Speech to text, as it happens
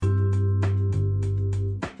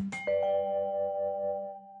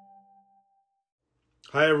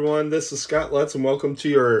Hi everyone, this is Scott Lutz and welcome to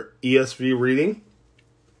your ESV reading.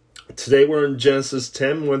 Today we're in Genesis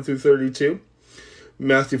 10, 1 through 32,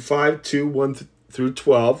 Matthew 5, 2, 1 through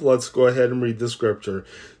 12. Let's go ahead and read the scripture.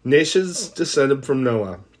 Nations descended from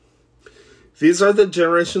Noah. These are the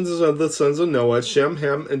generations of the sons of Noah, Shem,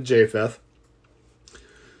 Ham, and Japheth.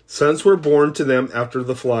 Sons were born to them after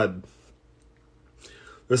the flood.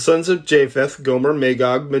 The sons of Japheth, Gomer,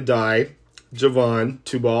 Magog, Madai, Javan,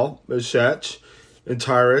 Tubal, Meshech, and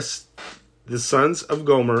Tyrus. The sons of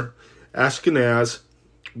Gomer, Ashkenaz,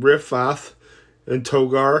 Riphath, and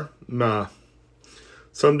Togar, Ma.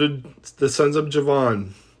 The sons of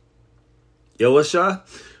Javan, Elisha,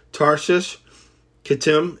 Tarshish,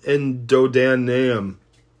 Kittim, and Dodanaim.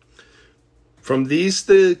 From these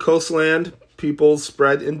the coastland peoples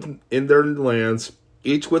spread in their lands,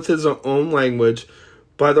 each with his own language,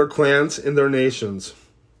 by their clans and their nations.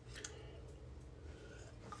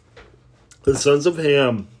 The sons of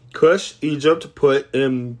Ham, Cush, Egypt, Put,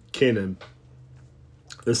 and Canaan.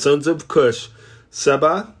 The sons of Cush,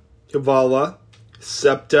 Seba, Havilah,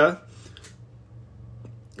 Septa,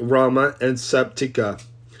 Rama, and Septica.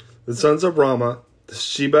 The sons of Rama,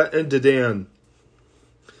 Sheba, and Dedan.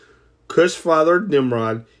 Cush fathered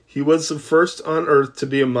Nimrod. He was the first on earth to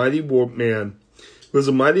be a mighty man. He was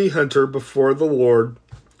a mighty hunter before the Lord.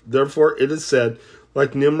 Therefore it is said,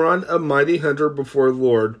 like Nimrod, a mighty hunter before the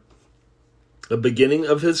Lord. The beginning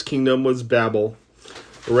of his kingdom was Babel,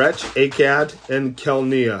 Erech, Akkad, and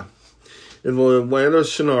Calneh, in the land of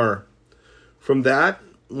Shinar. From that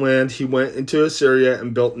land he went into Assyria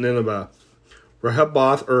and built Nineveh,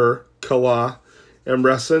 Rehoboth, Calah, and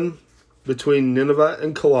Resen, between Nineveh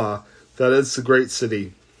and Calah, that is the great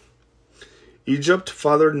city. Egypt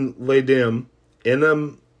fathered Ladim,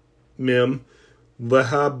 Enamim,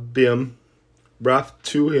 Lehabim,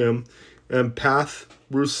 Raphtuhim, and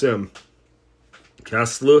Pathrusim.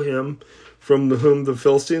 Casluhim, from whom the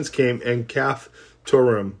Philistines came, and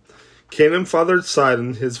Caphtorim. Canaan fathered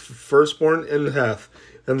Sidon, his firstborn in Heth,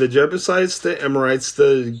 and the Jebusites, the Amorites,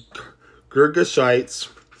 the Girgashites,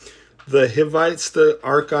 the Hivites, the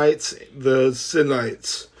Arkites, the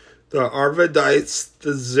Sinites, the Arvadites,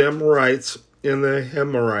 the Zemarites, and the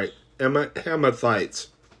Hamathites.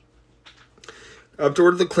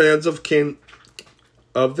 Afterward the clans of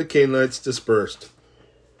the Canaanites dispersed.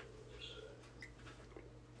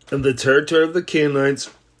 And the territory of the Canaanites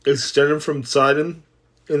extended from Sidon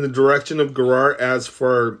in the direction of Gerar as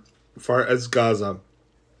far as Gaza,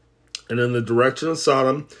 and in the direction of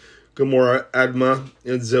Sodom, Gomorrah, Admah,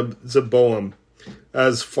 and Zeboam,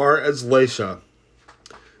 as far as Lasha.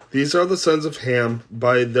 These are the sons of Ham,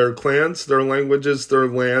 by their clans, their languages, their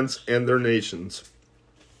lands, and their nations.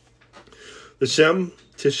 To Shem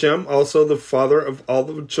also the father of all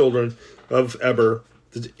the children of Eber,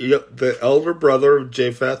 the elder brother of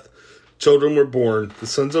Japheth, children were born. The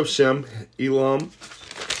sons of Shem, Elam,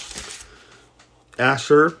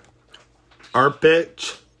 Asher,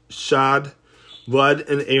 Arpach, Shad, Lud,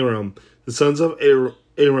 and Aram. The sons of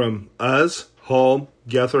Aram, Uz, Hul,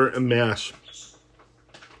 Gether, and Mash.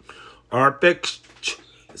 Arpach,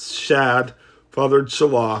 Shad, fathered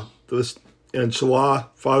Shelah, and Shelah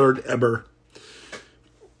fathered Eber.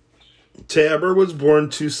 To Eber was born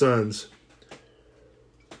two sons.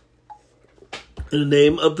 The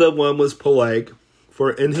name of the one was Peleg,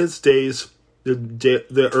 for in his days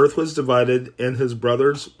the earth was divided, and his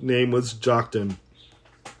brother's name was Joktan.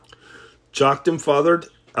 Joktan fathered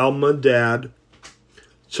Almadad,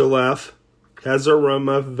 Chalef,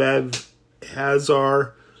 Hazarmaveth,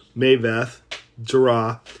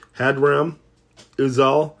 Jerah, Hadram,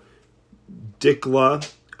 Uzal,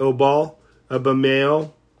 Dikla, Obal,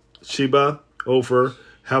 Abimael, Sheba, Ophir,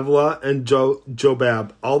 Havilah, and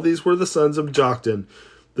Jobab. All these were the sons of Joktan.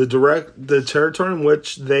 The territory in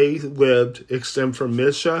which they lived extended from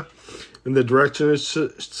Misha in the direction of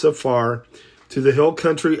Sephar to the hill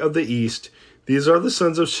country of the east. These are the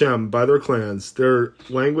sons of Shem by their clans, their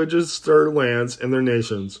languages, their lands, and their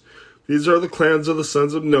nations. These are the clans of the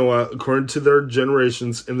sons of Noah according to their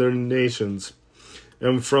generations and their nations.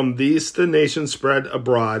 And from these the nations spread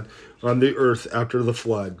abroad on the earth after the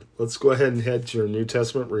flood. Let's go ahead and head to your New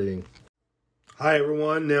Testament reading. Hi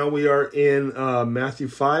everyone, now we are in Matthew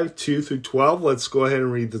 5, 2 through 12. Let's go ahead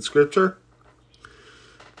and read the scripture.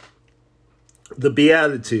 The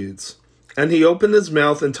Beatitudes. And he opened his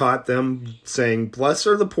mouth and taught them, saying, Blessed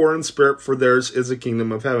are the poor in spirit, for theirs is the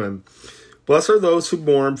kingdom of heaven. Blessed are those who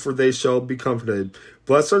mourn, for they shall be comforted.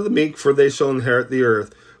 Blessed are the meek, for they shall inherit the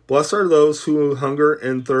earth. Blessed are those who hunger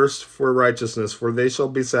and thirst for righteousness, for they shall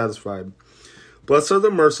be satisfied. Blessed are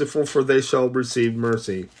the merciful, for they shall receive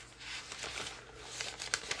mercy.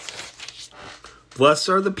 Blessed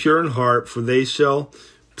are the pure in heart, for they shall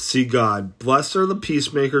see God. Blessed are the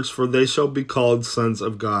peacemakers, for they shall be called sons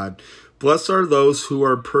of God. Blessed are those who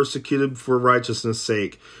are persecuted for righteousness'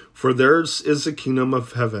 sake, for theirs is the kingdom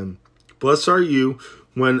of heaven. Blessed are you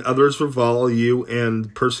when others revile you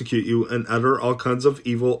and persecute you and utter all kinds of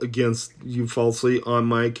evil against you falsely on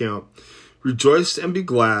my account. Rejoice and be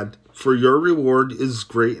glad, for your reward is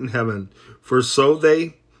great in heaven. For so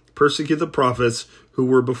they persecute the prophets who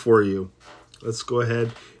were before you. Let's go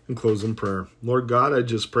ahead and close in prayer. Lord God, I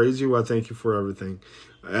just praise you. I thank you for everything.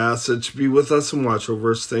 I ask that you be with us and watch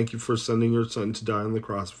over us. Thank you for sending your son to die on the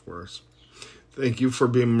cross for us. Thank you for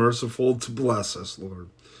being merciful to bless us, Lord. In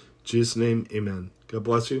Jesus' name, amen. God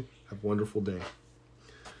bless you. Have a wonderful day.